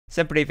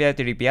Всем привет,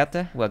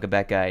 ребята! Welcome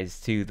back, guys,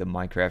 to the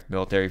Minecraft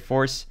Military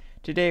Force.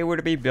 Today we're going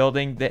to be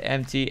building the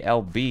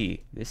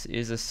MT-LB. This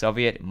is a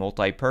Soviet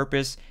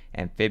multi-purpose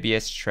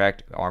amphibious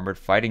tracked armored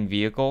fighting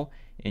vehicle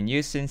in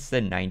use since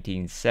the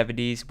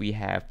 1970s. We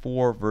have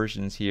 4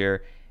 versions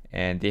here,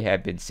 and they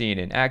have been seen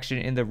in action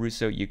in the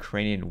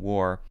Russo-Ukrainian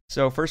War.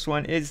 So first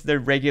one is the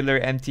regular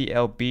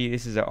MT-LB.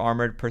 This is an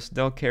armored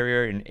personnel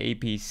carrier in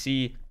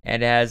APC,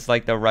 and it has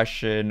like the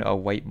Russian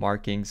white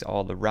markings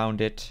all around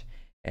it.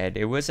 And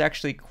it was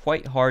actually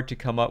quite hard to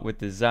come up with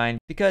design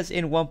because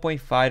in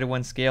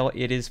 1.5:1 scale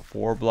it is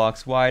 4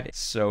 blocks wide,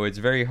 so it's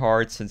very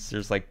hard since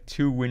there's like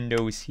 2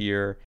 windows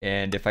here,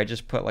 and if I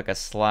just put like a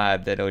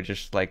slab, that it'll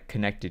just like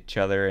connect each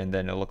other and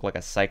then it'll look like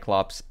a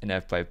cyclops, and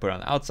if I put it on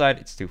the outside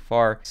it's too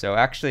far. So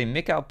actually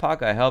Mikhail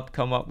Paka helped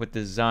come up with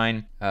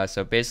design.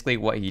 So basically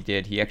what he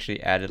did, he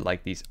actually added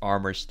like these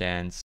armor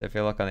stands. If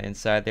you look on the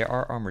inside, there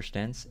are armor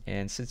stands,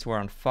 and since we're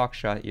on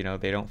Foxshot, you know,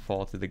 they don't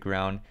fall to the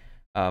ground.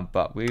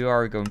 But we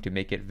are going to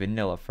make it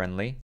vanilla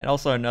friendly. And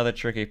also another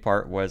tricky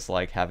part was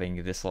like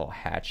having this little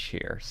hatch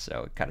here,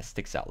 so it kind of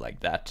sticks out like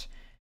that.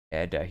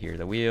 And here are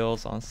the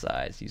wheels on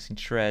sides using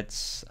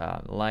treads,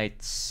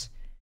 lights,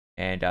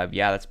 and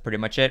yeah, that's pretty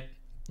much it.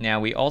 Now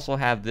we also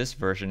have this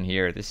version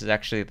here. This is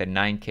actually the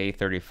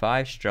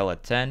 9K35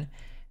 Strela-10,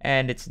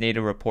 and its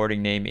native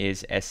reporting name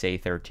is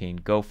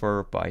SA-13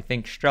 Gopher, but I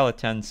think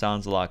Strela-10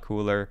 sounds a lot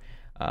cooler.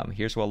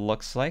 Here's what it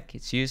looks like.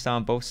 It's used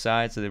on both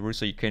sides of the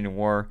Russo-Ukrainian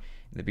War.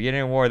 In the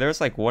beginning of the war, there's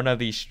like one of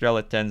these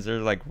Strela-10s, they're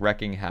like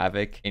wrecking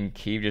havoc in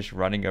Kyiv, just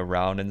running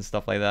around and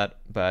stuff like that.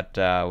 But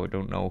we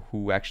don't know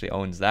who actually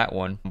owns that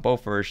one.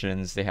 Both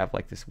versions, they have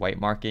like this white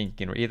marking. You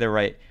can either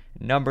write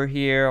number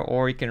here,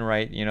 or you can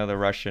write, you know, the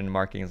Russian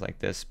markings like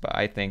this. But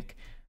I think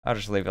I'll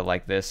just leave it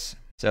like this.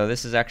 So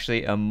this is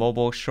actually a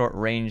mobile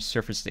short-range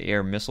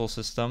surface-to-air missile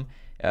system,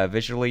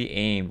 visually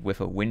aimed with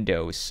a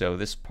window. So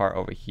this part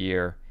over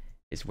here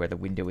is where the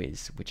window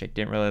is, which I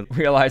didn't really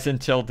realize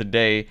until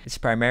today. It's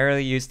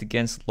primarily used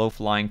against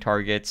low-flying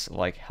targets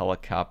like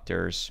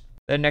helicopters.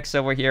 Then next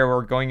over here,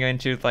 we're going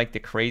into like the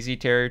crazy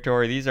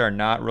territory. These are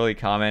not really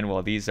common.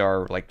 Well, these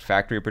are like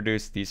factory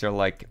produced. These are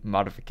like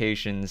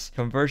modifications,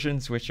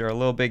 conversions, which are a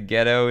little bit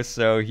ghetto.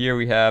 So here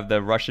we have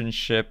the Russian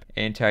ship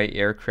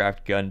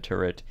anti-aircraft gun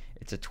turret.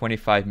 It's a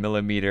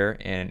 25mm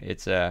and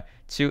it's a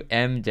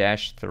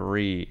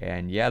 2M-3,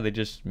 and yeah, they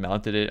just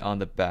mounted it on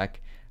the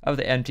back of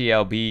the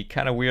MT-LB.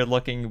 Kind of weird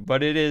looking,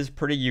 but it is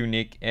pretty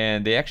unique,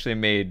 and they actually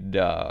made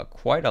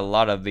quite a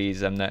lot of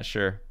these. I'm not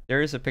sure.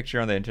 There is a picture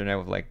on the internet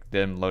of like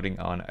them loading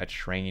on a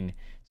train,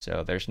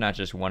 so there's not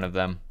just one of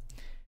them.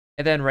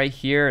 And then right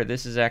here,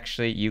 this is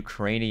actually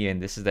Ukrainian.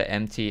 This is the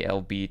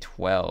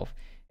MT-LB-12,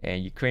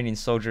 and Ukrainian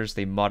soldiers,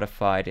 they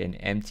modified an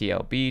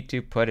MT-LB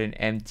to put an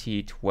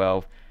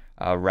MT-12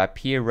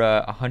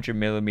 Rapira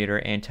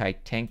 100mm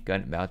anti-tank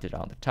gun mounted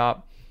on the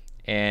top.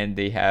 And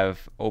they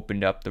have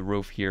opened up the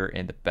roof here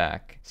in the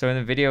back. So in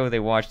the video they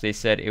watched, they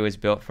said it was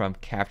built from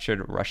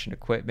captured Russian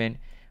equipment.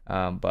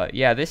 But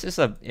yeah, this is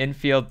an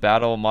in-field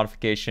battle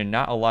modification.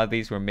 Not a lot of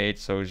these were made,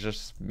 so it's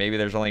just maybe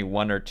there's only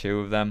 1 or 2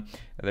 of them.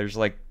 There's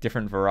like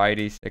different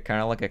varieties. They're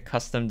kind of like a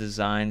custom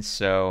design,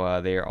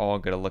 so they're all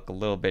going to look a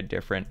little bit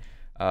different.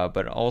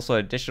 But also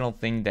additional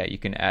thing that you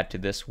can add to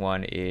this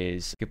one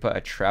is you can put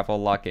a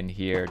travel lock in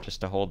here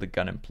just to hold the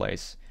gun in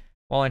place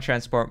while in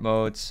transport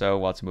mode, so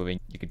while it's moving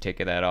you can take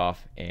that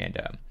off. And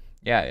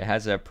yeah, it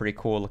has a pretty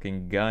cool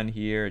looking gun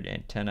here, the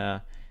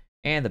antenna,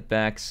 and the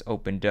back's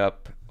opened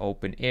up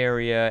open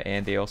area,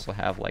 and they also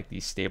have like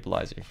these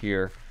stabilizer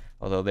here.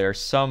 Although there are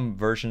some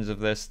versions of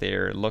this, they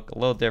look a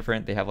little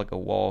different. They have like a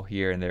wall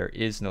here and there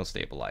is no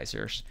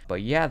stabilizers.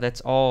 But yeah,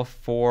 that's all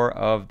 4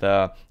 of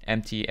the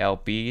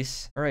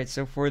MT-LBs. Alright,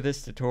 so for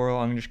this tutorial,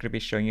 I'm just going to be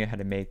showing you how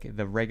to make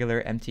the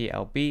regular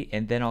MT-LB,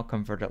 and then I'll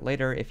convert it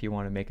later if you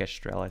want to make a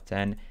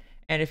Strela-10.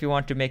 And if you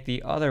want to make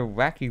the other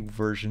wacky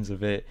versions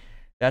of it,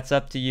 that's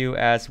up to you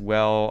as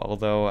well,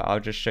 although I'll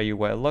just show you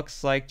what it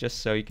looks like just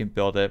so you can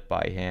build it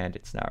by hand.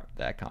 It's not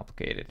that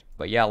complicated.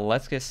 But yeah,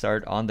 let's get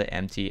started on the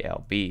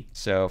MT-LB.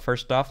 So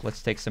first off,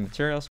 let's take some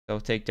materials. So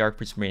take dark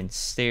prismarine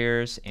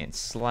stairs and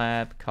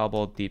slab,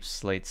 cobbled deep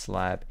slate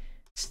slab,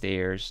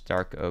 stairs,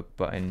 dark oak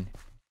button,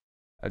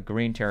 a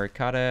green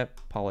terracotta,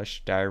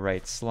 polished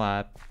diorite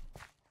slab,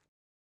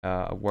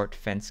 a warped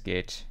fence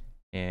gate,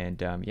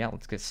 and yeah,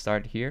 let's get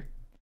started here.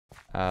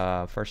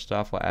 First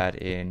off, we'll add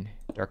in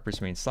dark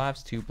prismarine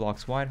slabs, 2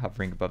 blocks wide,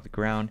 hovering above the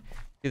ground.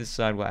 To the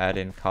side, we'll add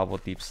in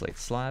cobbled deep slate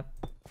slab,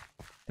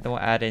 and then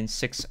we'll add in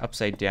 6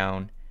 upside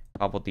down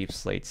cobbled deep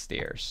slate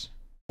stairs.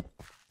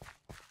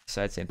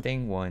 Side, same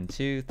thing, 1,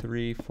 2,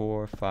 3,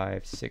 4,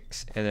 5,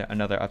 6, and then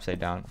another upside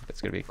down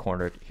that's going to be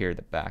cornered here at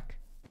the back.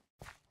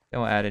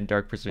 Then we'll add in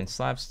dark prismarine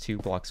slabs, 2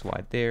 blocks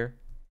wide there,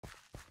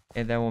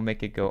 and then we'll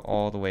make it go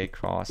all the way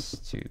across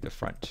to the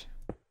front.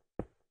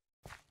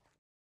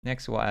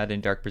 Next, we'll add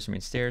in dark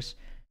prismarine stairs,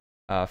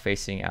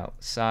 facing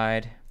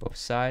outside, both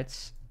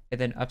sides,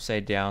 and then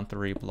upside down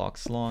 3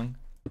 blocks long,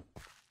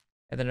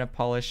 and then a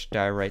polished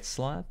diorite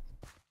slab,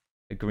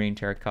 a green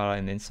terracotta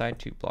on the inside,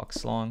 2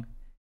 blocks long,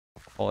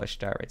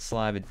 polished diorite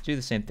slab, and do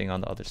the same thing on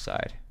the other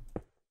side.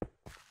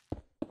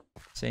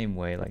 Same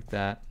way, like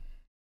that.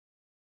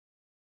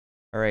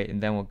 Alright,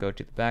 and then we'll go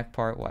to the back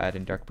part. We'll add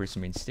in dark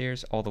prismarine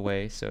stairs all the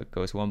way, so it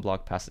goes one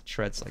block past the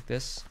treads like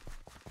this.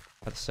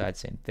 Other side,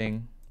 same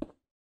thing.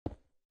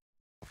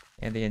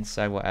 And the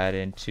inside we'll add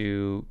in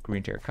 2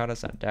 green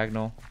terracottas on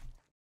diagonal.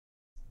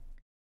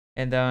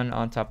 And then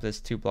on top of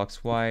this, 2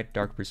 blocks wide,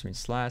 dark prismarine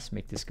slabs,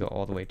 make this go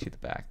all the way to the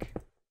back.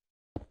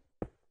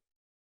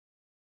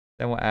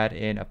 Then we'll add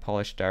in a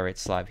polished diorite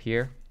slab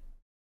here.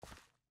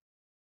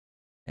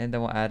 And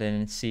then we'll add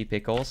in sea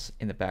pickles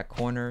in the back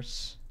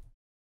corners.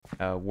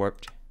 A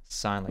warped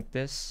sign like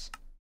this.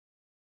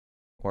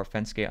 Or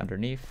fence gate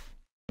underneath.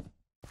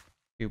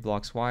 2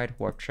 blocks wide,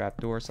 warped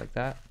trapdoors like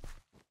that.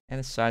 And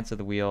the sides of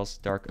the wheels,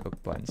 dark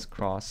oak buttons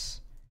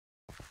cross.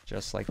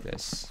 Just like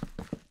this.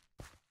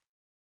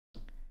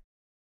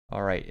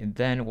 Alright, and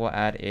then we'll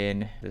add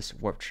in this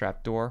warped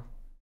trapdoor.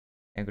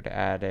 I'm going to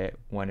add it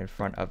one in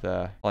front of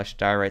the polished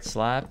diorite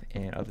slab,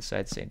 and other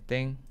side, same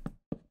thing.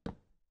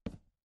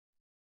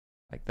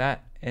 Like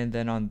that. And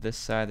then on this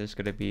side, there's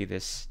going to be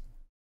this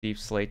deep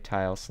slate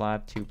tile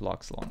slab, 2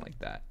 blocks long, like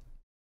that.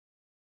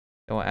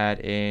 Then we'll add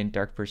in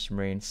dark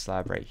prismarine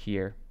slab right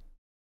here.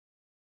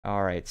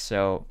 Alright,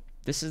 so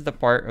this is the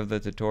part of the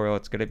tutorial.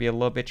 It's going to be a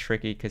little bit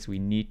tricky because we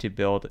need to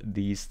build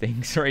these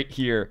things right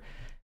here.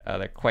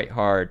 They're quite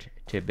hard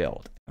to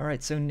build.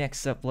 Alright, so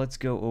next up, let's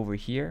go over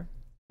here.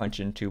 Punch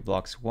in 2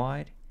 blocks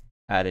wide.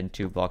 Add in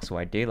 2 blocks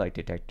wide daylight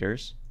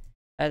detectors.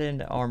 Add in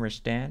the armor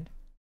stand.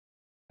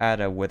 Add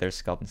a withered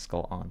skeleton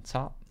skull on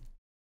top.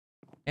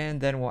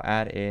 And then we'll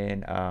add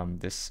in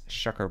this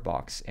shucker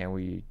box. And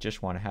we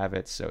just want to have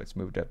it so it's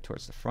moved up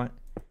towards the front.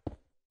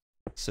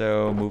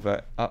 So move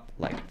it up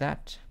like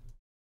that.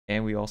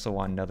 And we also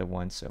want another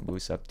one so it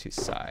moves up to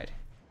side.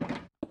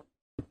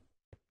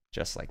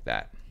 Just like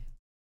that.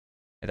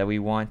 And then we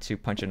want to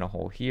punch in a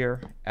hole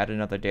here, add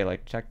another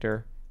daylight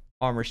detector,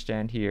 armor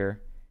stand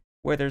here,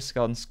 withered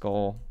skeleton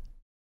skull,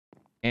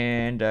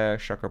 and a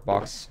shucker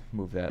box,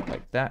 move that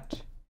like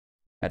that.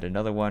 Add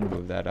another one,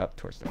 move that up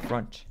towards the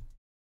front.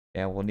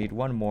 And we'll need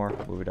one more,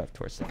 move it up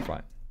towards the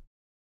front.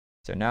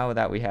 So now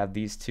that we have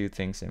these 2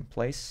 things in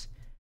place,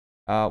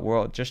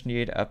 we'll just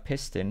need a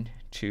piston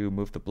to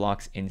move the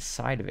blocks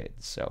inside of it.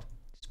 So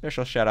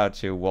special shout out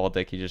to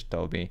Waldick, he just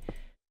told me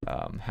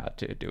how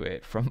to do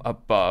it from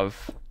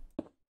above.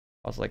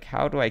 I was like,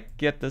 how do I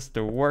get this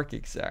to work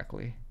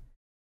exactly?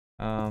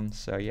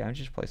 So yeah, I'm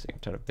just placing a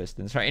ton of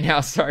pistons right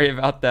now. Sorry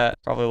about that.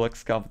 Probably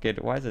looks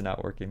complicated. Why is it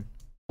not working?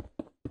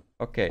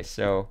 Okay,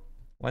 so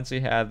once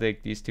we have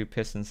these 2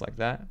 pistons like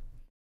that,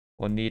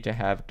 we'll need to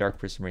have dark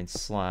prismarine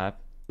slab.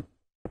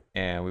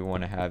 And we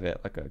want to have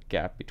it like a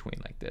gap between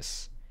like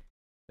this.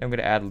 Then I'm going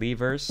to add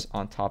levers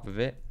on top of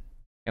it.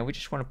 And we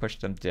just want to push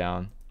them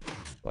down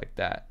like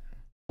that.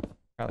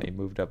 Probably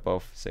moved up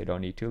both, so you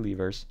don't need 2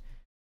 levers.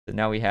 So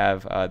now we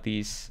have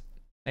these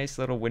nice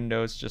little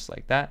windows just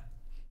like that.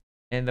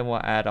 And then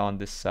we'll add on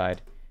this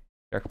side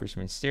dark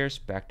prismarine stairs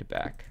back to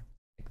back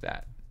like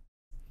that.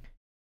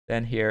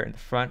 Then here in the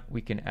front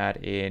we can add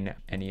in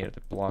any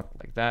other block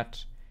like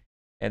that.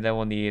 And then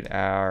we'll need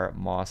our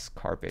moss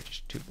carpet,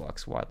 just 2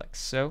 blocks wide like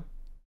so.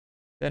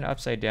 Then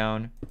upside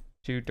down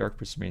 2 dark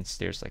prismarine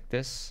stairs like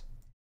this.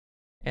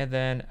 And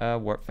then a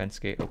warp fence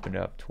gate opened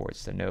up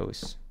towards the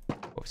nose,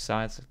 both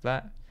sides like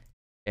that.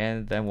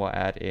 And then we'll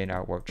add in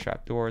our warp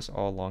trapdoors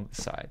all along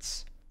the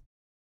sides.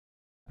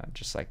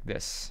 Just like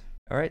this.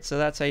 Alright, so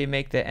that's how you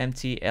make the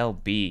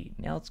MT-LB.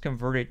 Now let's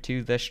convert it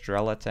to the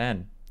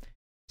Strela-10.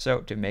 So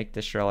to make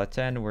the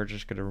Strela-10, we're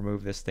just going to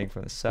remove this thing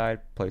from the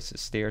side, place the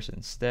stairs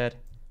instead.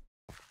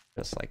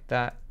 Just like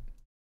that.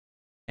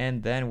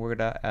 And then we're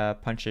going to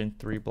punch in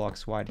 3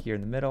 blocks wide here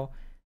in the middle.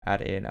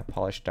 Add in a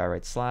polished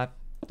diorite slab.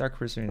 Dark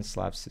prismarine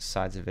slabs to the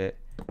sides of it.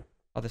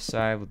 Other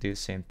side, we'll do the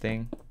same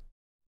thing.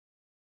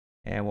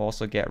 And we'll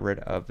also get rid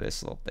of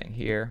this little thing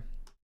here,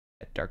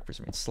 a dark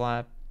prismarine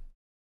slab.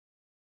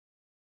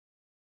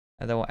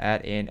 And then we'll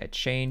add in a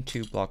chain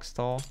 2 blocks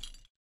tall.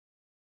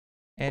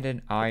 And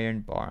an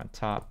iron bar on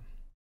top.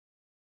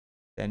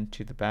 Then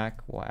to the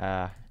back,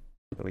 we'll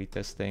delete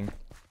this thing.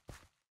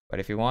 But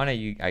if you want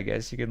it, I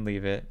guess you can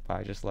leave it, but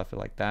I just left it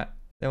like that.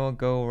 Then we'll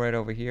go right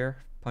over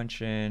here,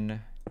 punch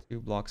in 2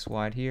 blocks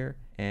wide here,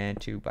 and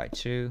 2 by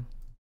 2.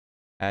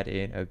 Add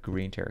in a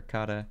green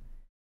terracotta.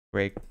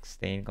 Gray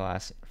stained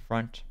glass in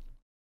front,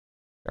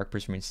 dark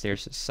prismarine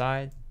stairs to the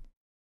side,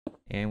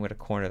 and with a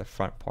corner of the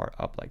front part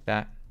up like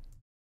that.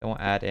 Then we'll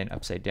add in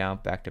upside down,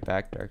 back to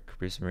back, dark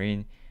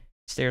prismarine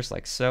stairs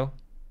like so.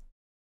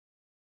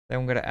 Then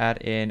we're going to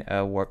add in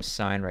a warp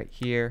sign right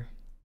here,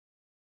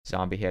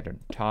 zombie head on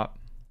top,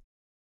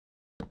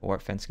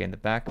 warp fence gate in the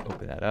back,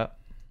 open that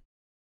up.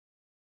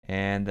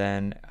 And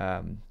then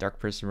dark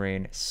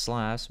prismarine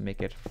slabs,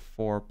 make it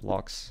 4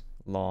 blocks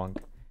long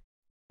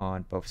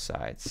on both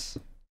sides.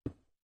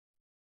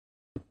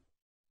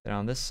 Then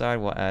on this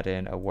side, we'll add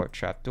in a warp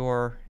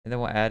trapdoor, and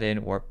then we'll add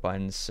in warp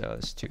buttons. So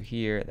there's 2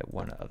 here, and then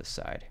 1 on the other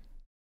side.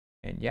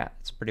 And yeah,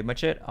 that's pretty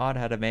much it on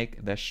how to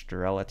make the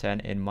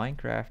Strela-10 in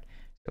Minecraft.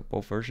 So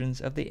both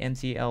versions of the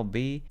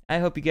MT-LB. I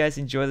hope you guys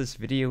enjoy this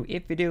video.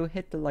 If you do,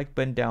 hit the like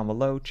button down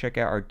below, check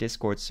out our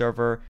Discord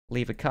server,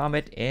 leave a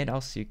comment, and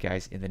I'll see you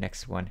guys in the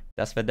next one.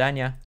 Das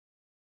Vidania!